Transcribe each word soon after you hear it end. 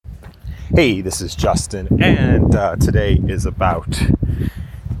Hey, this is Justin, and today is about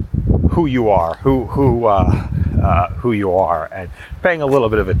who you are, who you are, and paying a little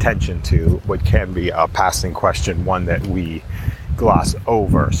bit of attention to what can be a passing question, one that we gloss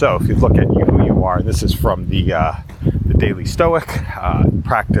over. So, if you look at who you are, this is from the Daily Stoic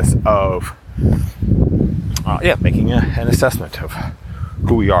practice of making an assessment of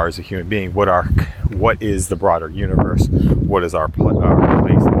who we are as a human being. What is the broader universe? What is our place in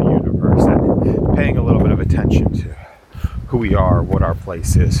the universe? And paying a little bit of attention to who we are, what our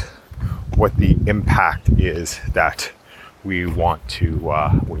place is, what the impact is that we want to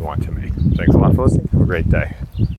make. Thanks a lot for listening. Have a great day.